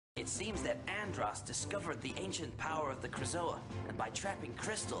It seems that Andros discovered the ancient power of the Krazoa, and by trapping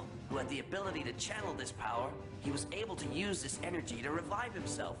Crystal, who had the ability to channel this power, he was able to use this energy to revive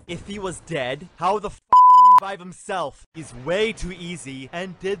himself. If he was dead, how the f would he revive himself? He's way too easy,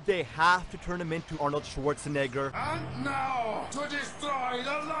 and did they have to turn him into Arnold Schwarzenegger? And now, to destroy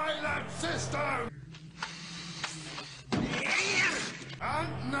the Lilac system!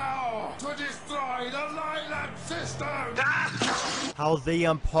 And now, to destroy the Lilac system! How they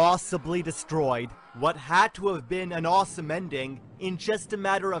impossibly destroyed what had to have been an awesome ending in just a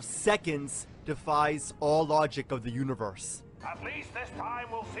matter of seconds defies all logic of the universe. At least this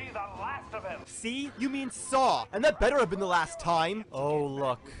time we'll see the last of him. See? You mean Saw, and that better have been the last time. Oh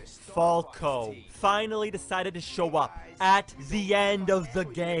look, Falco finally decided to show up at the end of the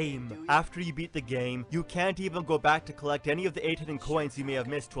game. After you beat the game, you can't even go back to collect any of the 8 hidden coins you may have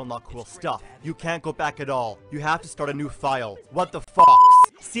missed to unlock cool stuff. You can't go back at all. You have to start a new file. What the fox?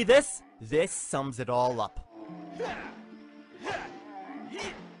 See this? This sums it all up.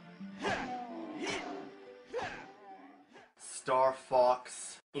 Star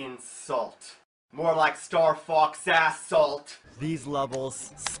Fox insult. More like Star Fox assault. These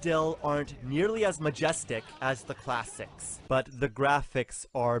levels still aren't nearly as majestic as the classics, but the graphics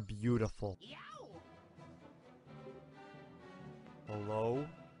are beautiful. Hello?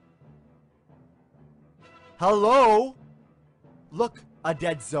 Hello? Look, a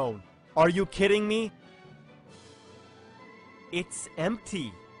dead zone. Are you kidding me? It's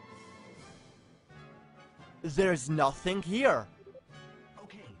empty. There's nothing here.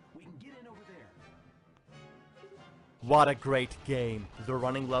 Okay, we can get in over there. What a great game. The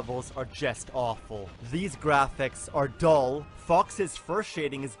running levels are just awful. These graphics are dull. Fox's first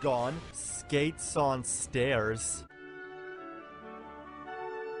shading is gone. Skates on stairs.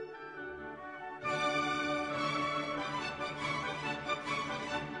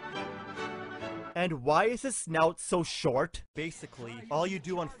 And why is his snout so short? Basically, all you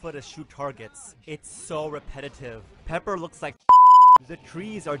do on foot is shoot targets. It's so repetitive. Pepper looks like the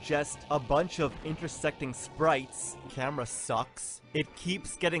trees are just a bunch of intersecting sprites. Camera sucks. It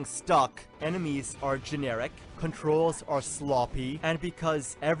keeps getting stuck. Enemies are generic. Controls are sloppy. And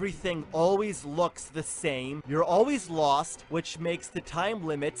because everything always looks the same, you're always lost, which makes the time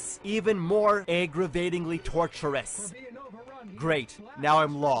limits even more aggravatingly torturous. Great, now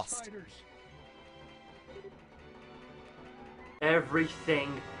I'm lost.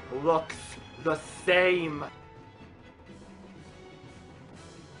 Everything looks the same.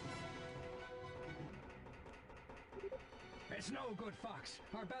 It's no good, Fox.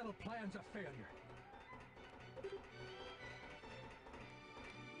 Our battle plan's a failure.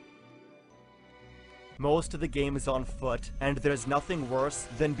 Most of the game is on foot, and there's nothing worse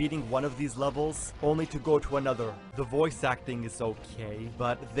than beating one of these levels only to go to another. The voice acting is okay,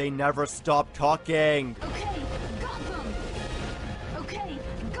 but they never stop talking. Okay, got them! Okay,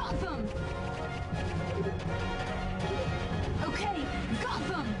 got them! Okay, got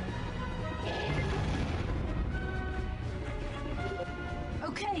them!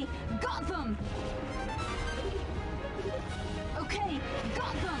 Okay, got them! Okay,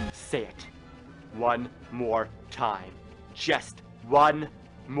 got them! Say it. One more time. Just one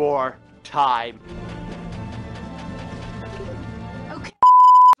more time. Okay.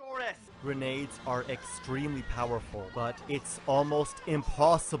 Grenades are extremely powerful, but it's almost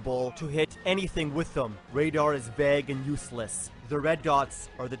impossible to hit anything with them. Radar is vague and useless. The red dots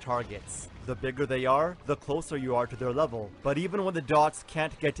are the targets. The bigger they are, the closer you are to their level. But even when the dots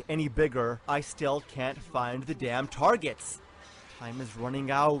can't get any bigger, I still can't find the damn targets. Time is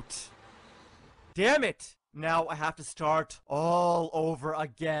running out. Damn it! Now I have to start all over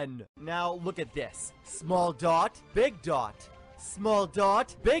again. Now look at this. Small dot, big dot. Small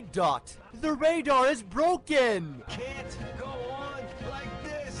dot, big dot. The radar is broken! Can't go on like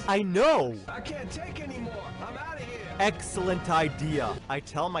this! I know! I can't take anymore! I'm out of here! Excellent idea. I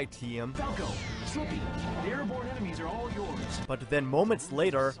tell my team. Falco, Slippy, the airborne enemies are all yours. But then moments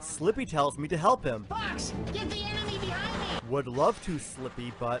later, Slippy tells me to help him. Fox, get the enemy behind me! Would love to,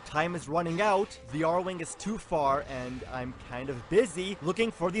 Slippy, but time is running out. The R-Wing is too far, and I'm kind of busy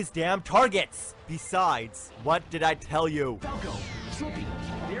looking for these damn targets. Besides, what did I tell you? Falco, Slippy,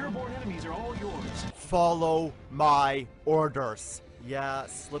 the airborne enemies are all yours. Follow my orders. Yeah,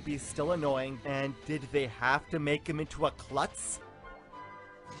 Slippy's still annoying, and did they have to make him into a klutz?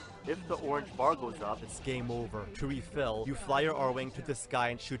 If the orange bar goes up, it's game over. To refill, you fly your R-Wing to the sky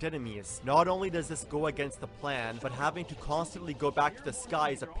and shoot enemies. Not only does this go against the plan, but having to constantly go back to the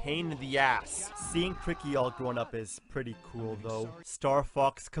sky is a pain in the ass. Seeing Cricky all grown up is pretty cool though. Star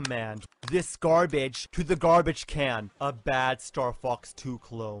Fox Command. This garbage to the garbage can. A bad Star Fox 2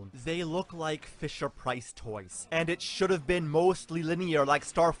 clone. They look like Fisher-Price toys. And it should have been mostly linear like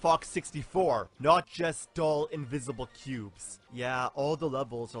Star Fox 64. Not just dull, invisible cubes. Yeah, all the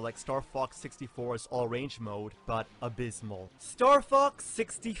levels are like Star Fox 64's all-range mode, but abysmal. Star Fox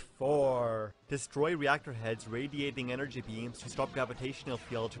 64! Destroy reactor heads radiating energy beams to stop gravitational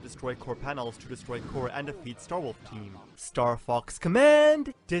field, to destroy core panels, to destroy core and defeat Star Wolf team. Star Fox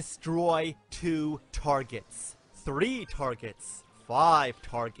Command! Destroy 2 targets. 3 targets. 5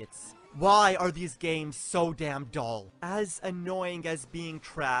 targets. Why are these games so damn dull? As annoying as being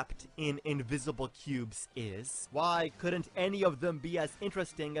trapped in invisible cubes is, why couldn't any of them be as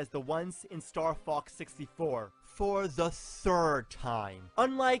interesting as the ones in Star Fox 64? For the 3rd time.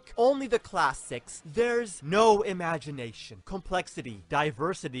 Unlike only the classics, there's no imagination, complexity,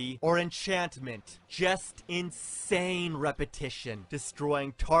 diversity, or enchantment. Just insane repetition,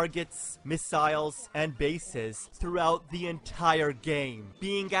 destroying targets, missiles, and bases throughout the entire game,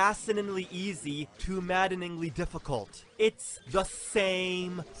 being asininely easy to maddeningly difficult. It's the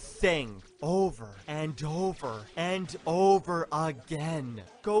same thing over and over and over again.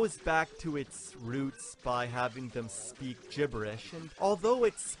 Goes back to its roots by having them speak gibberish, and although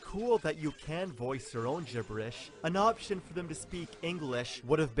it's cool that you can voice your own gibberish, an option for them to speak English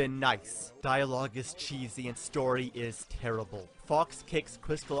would have been nice. Dialogue is cheesy and story is terrible. Fox kicks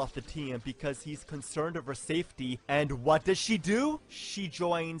Crystal off the team because he's concerned of her safety, and what does she do? She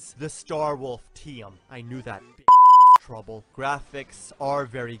joins the Star Wolf team. I knew that bitch was trouble. Graphics are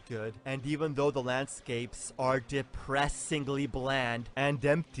very good, and even though the landscapes are depressingly bland and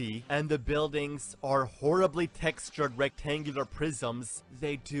empty, and the buildings are horribly textured rectangular prisms,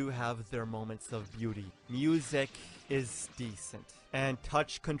 they do have their moments of beauty. Music is decent, and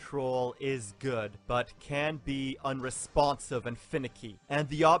touch control is good, but can be unresponsive and finicky. And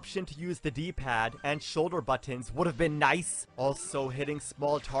the option to use the D-pad and shoulder buttons would have been nice. Also, hitting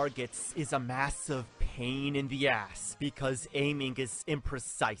small targets is a massive pain in the ass, because aiming is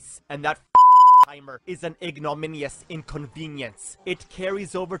imprecise, and that timer is an ignominious inconvenience. It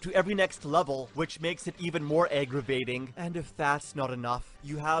carries over to every next level, which makes it even more aggravating. And if that's not enough,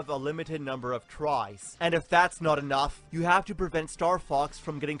 you have a limited number of tries. And if that's not enough, you have to prevent Star Fox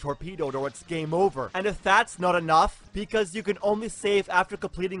from getting torpedoed or it's game over. And if that's not enough, because you can only save after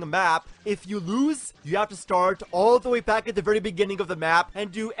completing a map, if you lose, you have to start all the way back at the very beginning of the map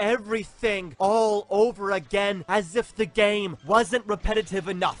and do everything all over again as if the game wasn't repetitive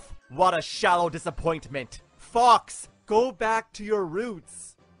enough. What a shallow disappointment. Fox, go back to your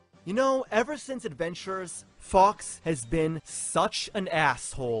roots. You know, ever since Adventures, Fox has been such an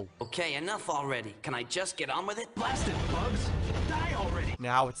asshole. Okay, enough already. Can I just get on with it? Blast it, Bugs! Die already!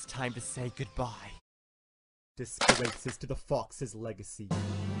 Now it's time to say goodbye. Disgraces to the Fox's legacy.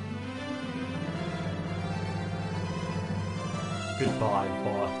 Goodbye,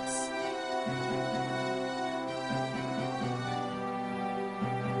 Fox.